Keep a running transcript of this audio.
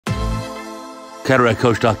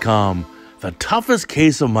CataractCoach.com, the toughest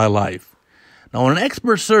case of my life. Now, when an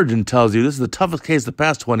expert surgeon tells you this is the toughest case of the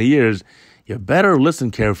past 20 years, you better listen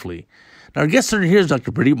carefully. Now, our guest surgeon here is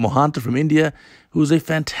Dr. Pradip Mohanta from India, who is a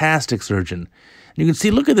fantastic surgeon. And you can see,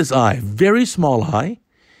 look at this eye, very small eye.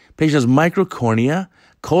 Patient has microcornea,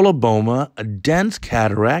 coloboma, a dense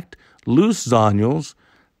cataract, loose zonules.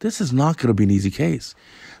 This is not going to be an easy case.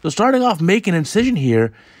 So starting off, make an incision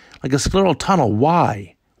here, like a scleral tunnel.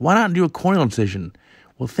 Why? Why not do a corneal incision?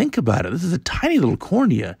 Well, think about it. This is a tiny little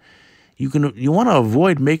cornea. You want to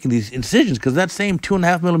avoid making these incisions because that same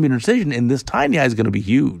 2.5 millimeter incision in this tiny eye is going to be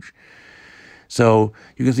huge. So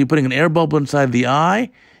you can see putting an air bubble inside the eye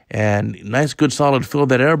and nice, good, solid fill of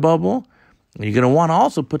that air bubble. And you're going to want to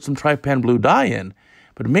also put some trypan blue dye in.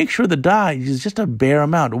 But make sure the dye is just a bare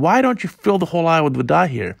amount. Why don't you fill the whole eye with the dye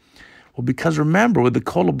here? Well, because remember, with the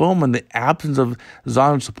coloboma and the absence of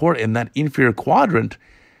zonular support in that inferior quadrant,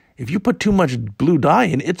 if you put too much blue dye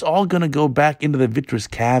in, it's all going to go back into the vitreous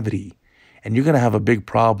cavity, and you're going to have a big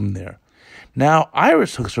problem there. Now,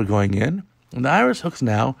 iris hooks are going in, and the iris hooks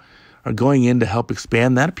now are going in to help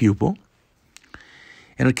expand that pupil.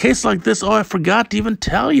 In a case like this, I forgot to even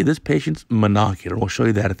tell you, this patient's monocular. We'll show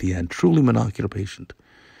you that at the end. Truly monocular patient.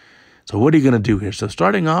 So what are you going to do here? So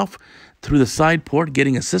starting off through the side port,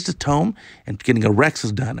 getting a cystotome and getting a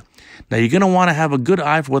rhexis done. Now you're going to want to have a good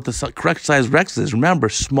eye for what the correct size rhexis is. Remember,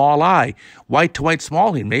 small eye, white to white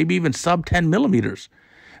small here, maybe even sub 10 millimeters.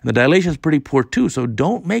 And the dilation is pretty poor too, so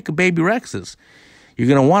don't make a baby rhexis. You're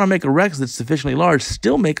going to want to make a rhexis that's sufficiently large,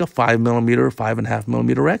 still make a 5 millimeter or 5.5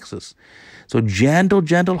 millimeter rhexis. So gentle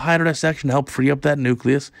hydrodissection to help free up that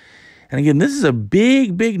nucleus. And again, this is a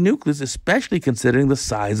big nucleus, especially considering the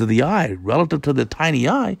size of the eye. Relative to the tiny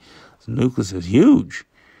eye, the nucleus is huge.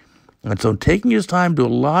 And so taking your time, do a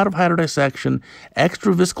lot of hydrodissection,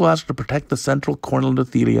 extra viscoelastic to protect the central corneal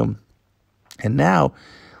endothelium. And now,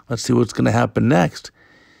 let's see what's going to happen next.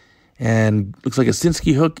 And looks like a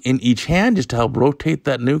Sinskey hook in each hand just to help rotate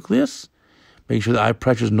that nucleus. Make sure the eye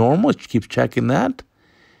pressure is normal. It keeps checking that.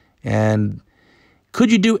 And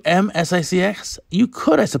could you do MSICX? You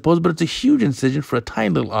could, I suppose, but it's a huge incision for a tiny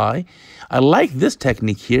little eye. I like this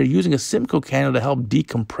technique here, using a Simcoe cannula to help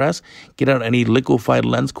decompress, get out any liquefied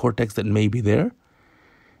lens cortex that may be there.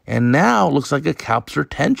 And now it looks like a capsular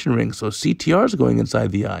tension ring, so CTR is going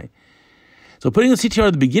inside the eye. So putting the CTR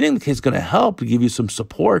at the beginning of the case is going to help to give you some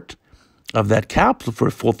support of that capsule for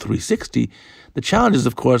a full 360. The challenge is,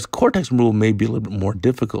 of course, cortex removal may be a little bit more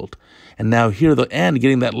difficult. And now here at the end,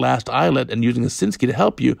 getting that last eyelet and using a Sinskey to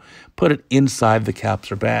help you put it inside the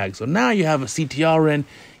capsular bag. So now you have a CTR in,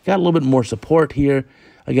 you got a little bit more support here.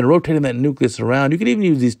 Again, rotating that nucleus around. You can even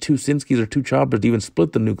use these two Sinskeys or two choppers to even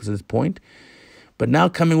split the nucleus at this point. But now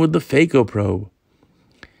coming with the phaco probe.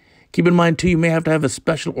 Keep in mind, too, you may have to have a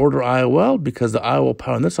special order IOL because the IOL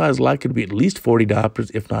power on this eye is likely to be at least 40 diopters,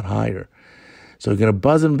 if not higher. So you're going to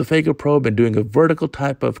buzz in with the phaco probe and doing a vertical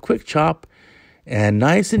type of quick chop and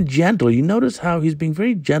nice and gentle. You notice how he's being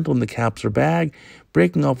very gentle in the capsular bag,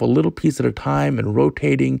 breaking off a little piece at a time and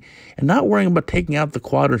rotating and not worrying about taking out the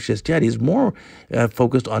quadrants just yet. He's more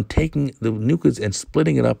focused on taking the nucleus and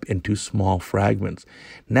splitting it up into small fragments.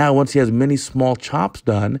 Now, once he has many small chops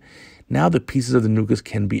done, now the pieces of the nucleus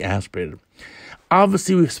can be aspirated.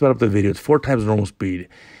 Obviously, we've sped up the video. It's 4 times normal speed.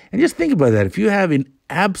 And just think about that. If you have an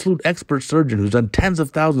absolute expert surgeon who's done tens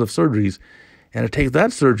of thousands of surgeries, and it takes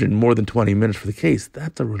that surgeon more than 20 minutes for the case,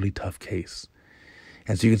 that's a really tough case.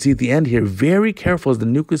 And so you can see at the end here, very careful as the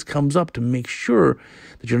nucleus comes up to make sure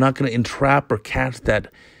that you're not going to entrap or catch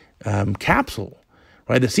that capsule.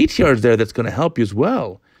 Right? The CTR is there that's going to help you as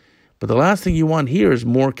well. But the last thing you want here is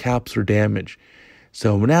more capsular damage.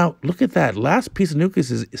 So now look at that. Last piece of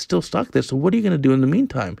nucleus is still stuck there. So what are you going to do in the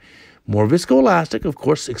meantime? More viscoelastic, of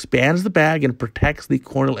course, expands the bag and protects the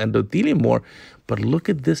corneal endothelium more. But look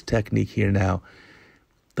at this technique here now.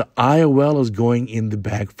 The IOL is going in the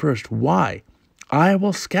bag first. Why?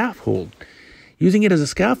 IOL scaffold. Using it as a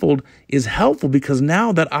scaffold is helpful because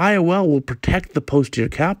now that IOL will protect the posterior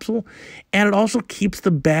capsule and it also keeps the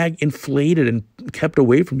bag inflated and kept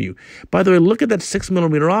away from you. By the way, look at that 6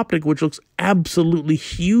 millimeter optic, which looks absolutely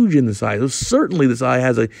huge in this eye. So certainly this eye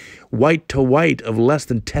has a white to white of less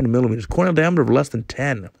than 10 millimeters, corneal diameter of less than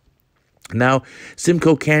 10. Now,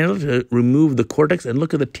 Simcoe cannula to remove the cortex and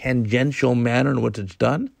look at the tangential manner in which it's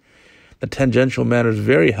done. The tangential manner is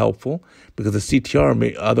very helpful because the CTR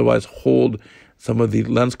may otherwise hold some of the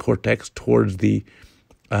lens cortex towards the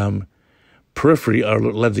periphery or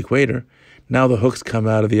lens equator. Now the hooks come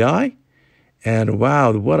out of the eye. And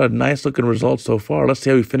wow, what a nice looking result so far. Let's see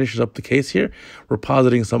how he finishes up the case here. We're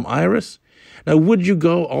positing some iris. Now, would you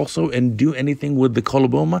go also and do anything with the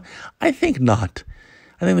coloboma? I think not.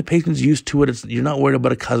 I think the patient's used to it. You're not worried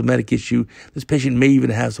about a cosmetic issue. This patient may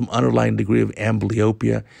even have some underlying degree of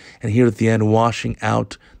amblyopia. And here at the end, washing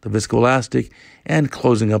out the viscoelastic and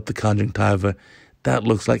closing up the conjunctiva. That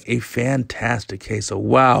looks like a fantastic case. So,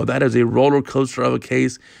 wow, that is a roller coaster of a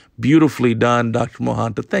case. Beautifully done, Dr.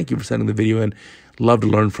 Mohanta. Thank you for sending the video in. Love to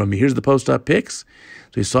learn from you. Here's the post-op pics.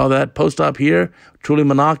 So you saw that post-op here. Truly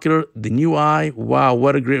monocular. The new eye. Wow,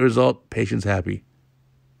 what a great result. Patient's happy.